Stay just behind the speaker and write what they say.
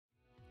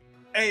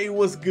Hey,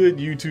 what's good,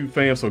 YouTube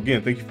fam? So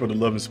again, thank you for the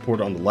love and support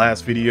on the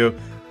last video.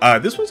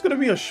 This one's going to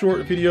be a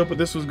short video, but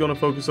this was going to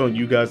focus on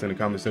you guys in the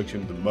comment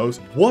section the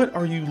most. What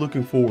are you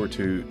looking forward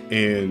to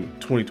in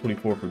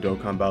 2024 for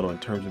Dokkan Battle in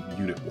terms of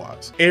unit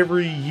wise?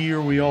 Every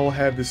year we all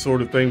have this sort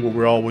of thing where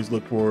we always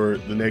look for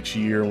the next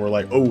year and we're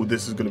like, oh,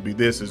 this is going to be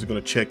this is going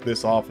to check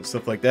this off and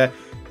stuff like that.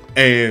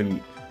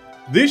 And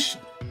this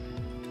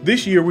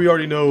year we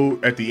already know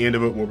at the end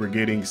of it what we're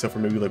getting, except for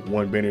maybe like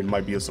one banner. It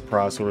might be a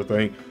surprise sort of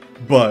thing.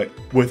 But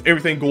with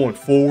everything going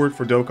forward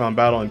for Dokkan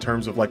Battle in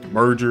terms of like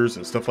mergers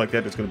and stuff like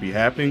that that's going to be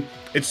happening,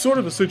 it's sort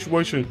of a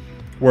situation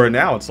where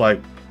now it's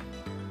like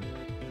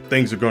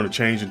things are going to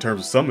change in terms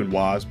of summon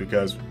wise,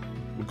 because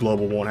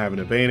Global won't have an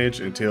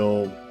advantage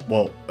until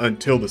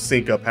the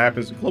sync up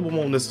happens. Global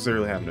won't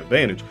necessarily have an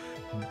advantage,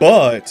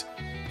 but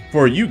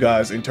for you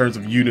guys in terms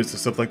of units and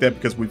stuff like that,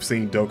 because we've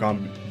seen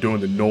Dokkan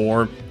doing the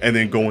norm and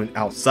then going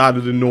outside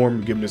of the norm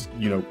and giving us,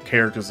 you know,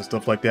 characters and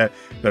stuff like that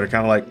that are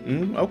kind of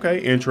like, okay,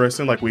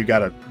 interesting. Like we've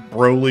got a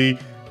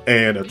Broly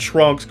and a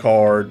Trunks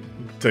card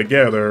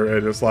together,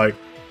 and it's like,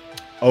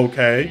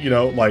 okay, you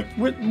know, like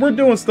we're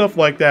doing stuff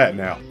like that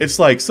now. It's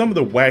like some of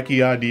the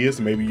wacky ideas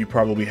maybe you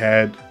probably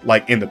had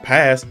like in the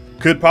past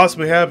could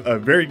possibly have a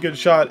very good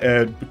shot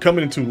at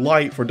coming into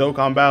light for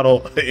Dokkan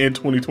Battle in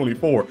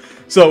 2024.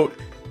 So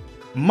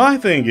my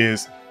thing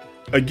is,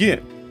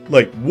 again,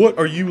 like, what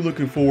are you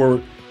looking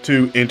forward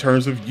to in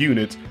terms of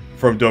units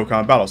from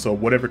Dokkan Battle? So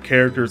whatever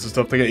characters and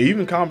stuff like that,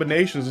 even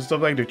combinations and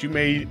stuff like that you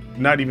may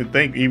not even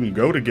think even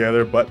go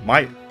together, but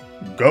might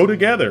go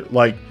together.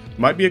 Like,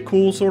 might be a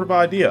cool sort of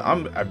idea.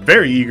 I'm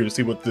very eager to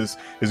see what this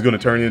is going to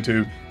turn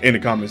into in the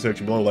comment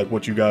section below, like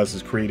what you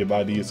guys' creative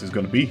ideas is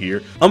going to be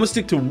here. I'm going to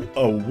stick to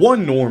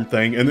one norm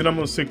thing, and then I'm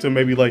going to stick to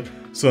maybe like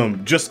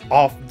some just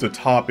off the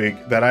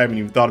topic that I haven't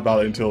even thought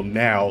about until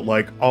now,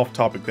 like off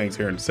topic things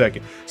here in a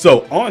second.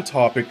 So on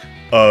topic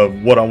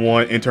of what I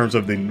want in terms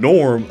of the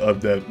norm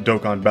of the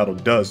Dokkan Battle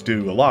does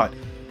do a lot,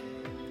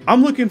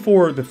 I'm looking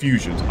for the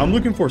fusions. I'm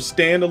looking for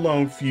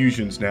standalone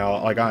fusions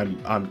now. Like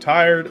I'm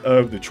tired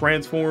of the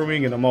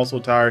transforming, and I'm also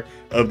tired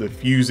of the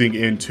fusing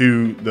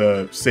into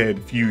the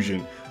said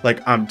fusion.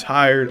 Like I'm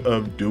tired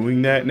of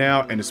doing that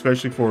now, and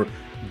especially for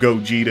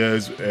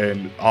Gogetas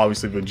and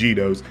obviously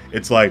Vegetos,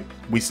 it's like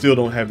we still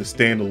don't have the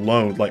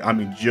standalone, like I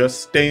mean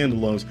just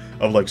standalones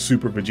of like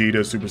Super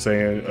Vegeta, Super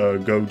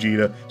Saiyan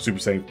Gogeta, Super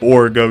Saiyan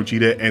 4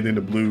 Gogeta, and then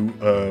the blue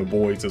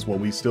boys as well.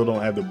 We still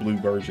don't have the blue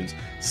versions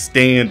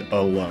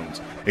standalones,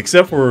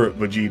 except for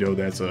Vegeto,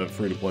 that's a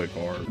free-to-play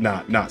card,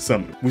 not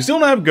summoned. We still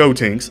don't have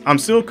Gotenks. I'm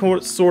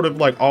still sort of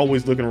like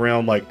always looking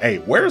around like, hey,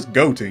 where's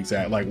Gotenks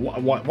at? Like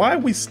why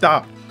have we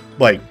stopped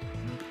like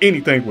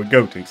anything with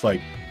Gotenks?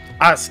 Like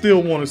I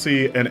still want to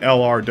see an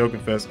LR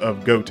Dokkan Fest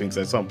of Gotenks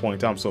at some point in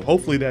time. So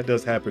hopefully that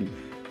does happen,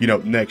 you know,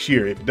 next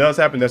year. If it does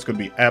happen, that's going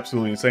to be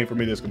absolutely insane for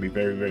me. That's going to be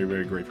very, very,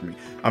 very great for me.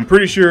 I'm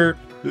pretty sure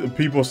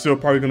people are still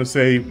probably going to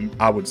say,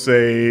 I would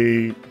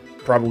say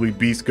probably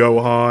Beast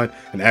Gohan,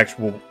 an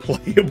actual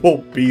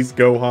playable Beast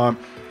Gohan,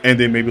 and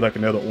then maybe like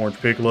another Orange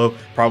Piccolo,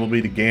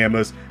 probably the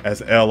Gammas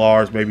as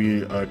LRs,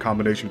 maybe a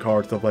combination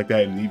card, stuff like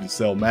that, and even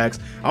Cell Max.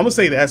 I'm gonna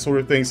say that sort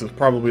of things is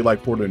probably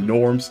like for the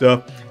norm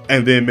stuff,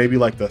 and then maybe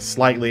like the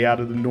slightly out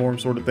of the norm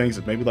sort of things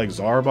is maybe like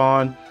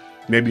Zarbon,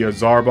 maybe a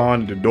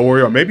Zarbon and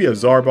Dodoria, or maybe a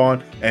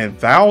Zarbon and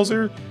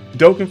Thouser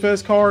Dokkan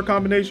Fest card,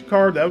 combination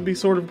card. That would be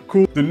sort of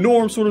cool. The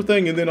norm sort of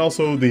thing, and then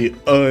also the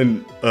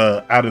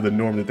out of the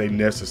norm that they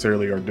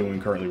necessarily are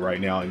doing currently right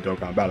now in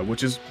Dokkan Battle,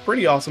 which is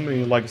pretty awesome.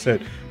 And like I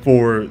said,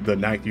 for the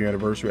 9th year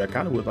anniversary, I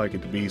kind of would like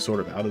it to be sort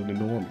of out of the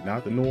norm,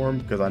 not the norm,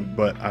 because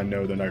but I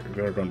know they're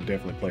going to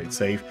definitely play it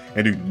safe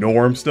and do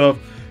norm stuff.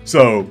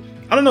 So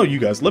I don't know, you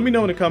guys, let me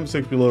know in the comment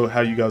section below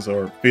how you guys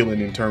are feeling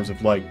in terms of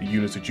like the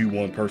units that you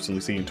want to personally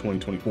see in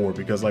 2024,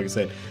 because like I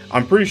said,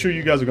 I'm pretty sure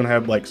you guys are going to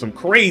have like some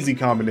crazy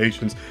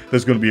combinations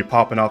that's going to be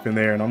popping off in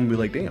there, and I'm going to be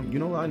like, damn, you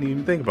know, I didn't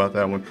even think about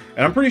that one.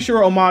 And I'm pretty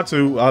sure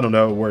Omatsu, I don't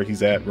know where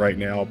he's at right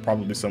now,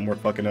 probably somewhere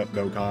fucking up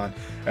Dokkan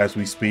as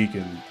we speak,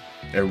 and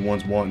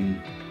everyone's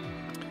wanting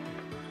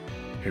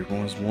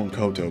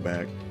Koto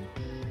back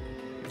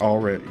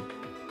already.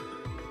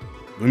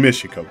 We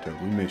miss you, Koto,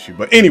 we miss you.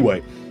 But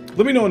anyway,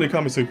 let me know in the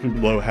comment section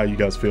below how you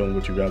guys feeling,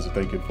 what you guys are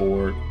thinking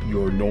for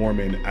your norm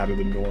and out of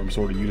the norm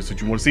sort of units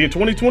that you want to see in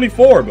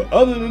 2024. But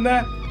other than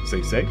that,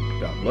 stay safe,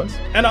 God bless,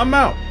 and I'm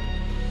out.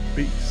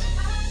 Peace.